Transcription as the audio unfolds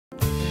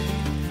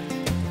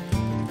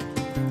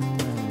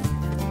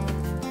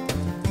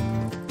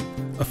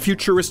a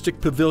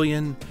futuristic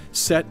pavilion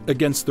set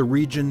against the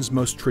region's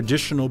most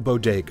traditional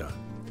bodega.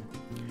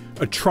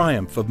 A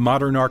triumph of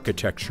modern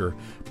architecture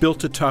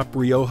built atop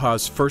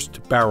Rioja's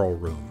first barrel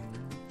room.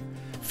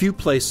 Few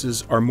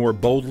places are more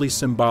boldly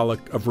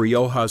symbolic of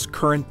Rioja's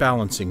current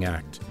balancing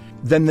act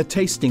than the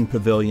tasting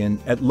pavilion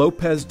at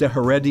López de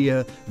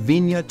Heredia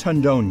Viña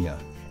Tondoña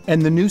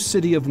and the new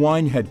city of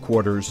wine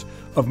headquarters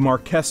of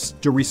Marqués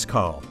de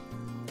Riscal.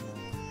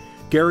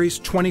 Gary's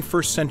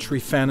 21st century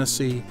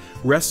fantasy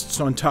rests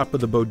on top of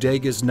the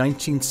bodega's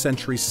 19th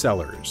century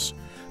cellars,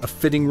 a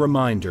fitting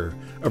reminder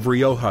of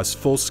Rioja's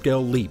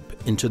full-scale leap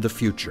into the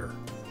future.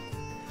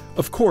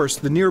 Of course,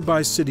 the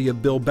nearby city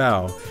of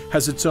Bilbao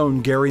has its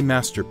own Gary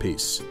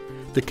masterpiece,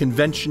 the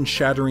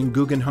convention-shattering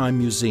Guggenheim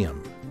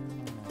Museum.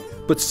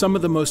 But some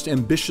of the most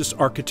ambitious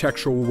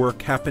architectural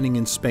work happening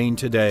in Spain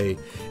today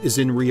is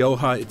in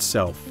Rioja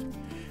itself,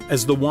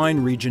 as the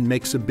wine region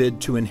makes a bid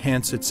to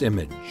enhance its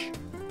image.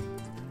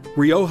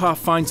 Rioja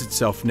finds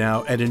itself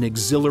now at an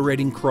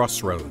exhilarating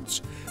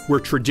crossroads where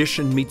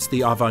tradition meets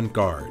the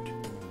avant-garde.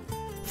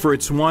 For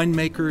its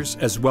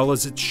winemakers as well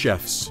as its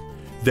chefs,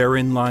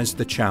 therein lies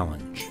the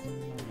challenge.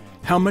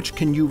 How much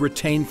can you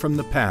retain from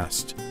the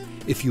past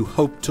if you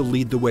hope to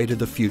lead the way to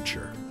the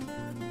future?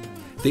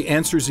 The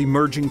answers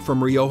emerging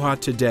from Rioja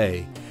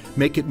today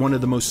make it one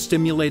of the most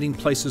stimulating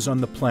places on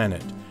the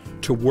planet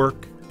to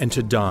work and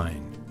to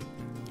dine.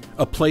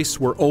 A place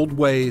where old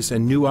ways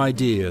and new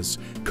ideas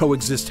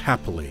coexist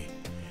happily,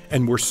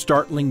 and where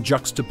startling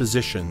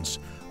juxtapositions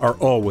are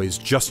always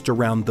just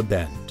around the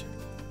bend.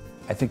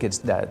 I think it's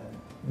that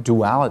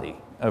duality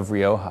of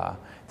Rioja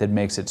that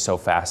makes it so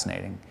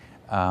fascinating.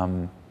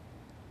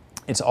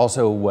 It's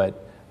also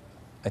what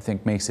I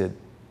think makes it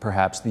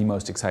perhaps the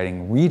most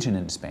exciting region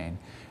in Spain.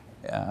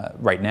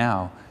 Right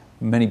now,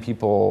 many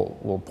people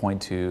will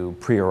point to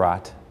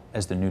Priorat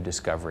as the new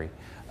discovery,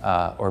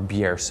 or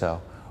Bierzo,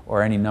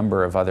 or any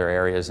number of other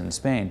areas in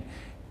Spain.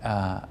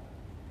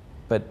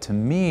 But to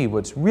me,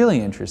 what's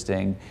really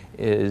interesting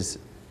is,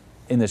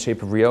 in the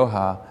shape of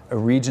Rioja, a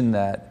region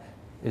that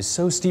is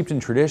so steeped in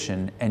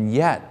tradition and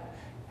yet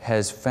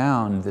has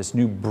found this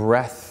new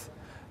breath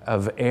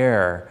of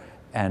air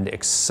and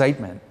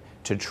excitement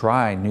to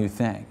try new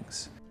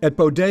things. At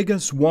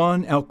Bodegas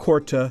Juan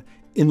Alcorta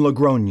in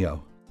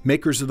Logroño,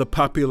 makers of the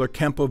popular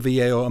Campo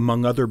Viejo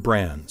among other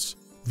brands,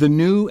 the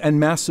new and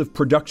massive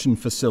production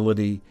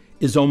facility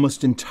is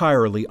almost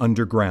entirely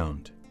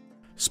underground.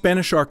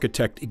 Spanish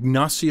architect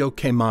Ignacio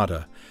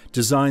Quemada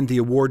designed the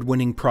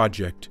award-winning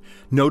project,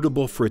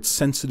 notable for its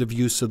sensitive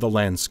use of the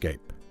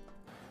landscape.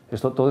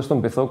 Todo esto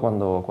empezó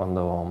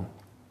cuando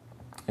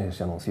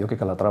se anunció que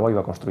Calatrava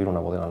iba a construir una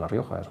bodega en La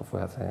Rioja. Eso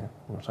fue hace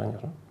unos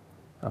años, ¿no?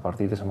 A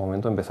partir de ese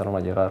momento empezaron a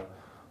llegar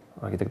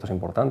arquitectos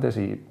importantes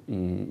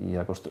y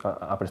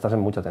a prestarse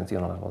mucha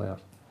atención a las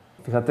bodegas.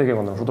 Fíjate que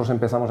cuando nosotros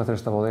empezamos a hacer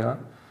esta bodega,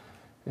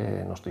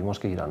 nos tuvimos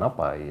que ir a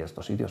Napa y a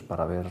estos sitios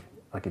para ver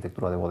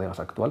arquitectura de bodegas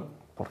actual,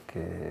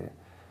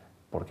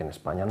 porque en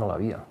España no la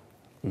había.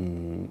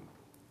 Y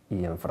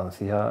en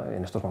Francia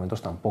en estos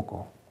momentos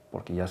tampoco,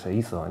 porque ya se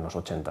hizo en los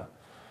 80.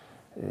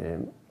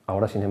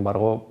 Ahora, sin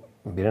embargo,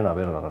 vienen a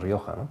ver a La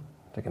Rioja, ¿no?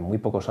 De que en muy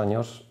pocos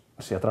años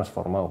se ha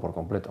transformado por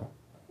completo.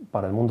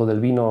 Para el mundo del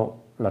vino,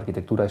 la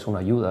arquitectura es una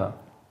ayuda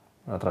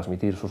a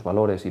transmitir sus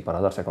valores y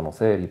para darse a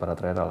conocer y para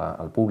atraer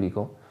al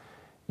público.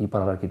 Y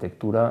para la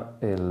arquitectura,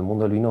 el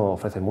mundo del vino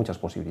ofrece muchas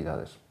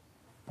posibilidades,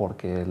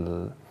 porque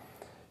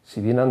si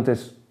bien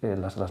antes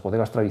las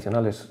bodegas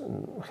tradicionales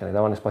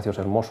generaban espacios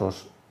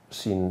hermosos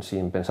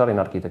sin pensar en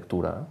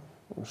arquitectura,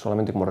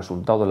 solamente como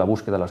resultado de la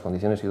búsqueda de las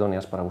condiciones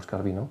idóneas para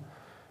buscar vino,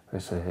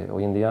 pues,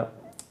 hoy en día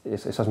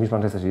esas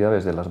mismas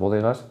necesidades de las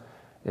bodegas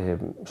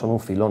son un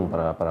filón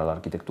para la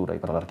arquitectura y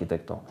para el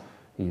arquitecto.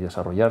 Y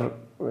desarrollar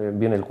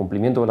bien el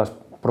cumplimiento de las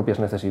propias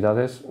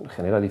necesidades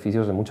genera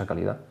edificios de mucha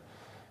calidad.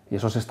 Y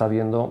eso se está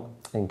viendo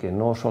en que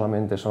no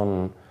solamente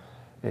son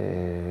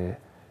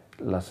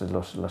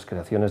las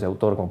creaciones de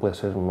autor, como puede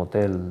ser un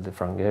hotel de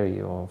Frank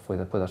Gehry o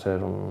puede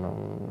ser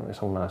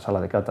una sala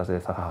de catas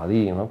de Zaha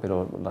Hadid, ¿no?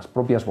 Pero las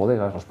propias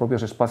bodegas, los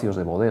propios espacios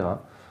de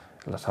bodega,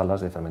 las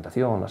salas de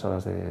fermentación, las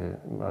salas de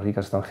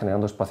barricas están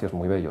generando espacios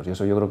muy bellos, y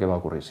eso yo creo que va a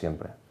ocurrir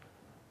siempre.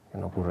 Que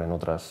no ocurre en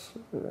otros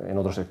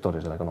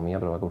sectores de la economía,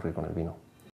 pero va a ocurrir con el vino.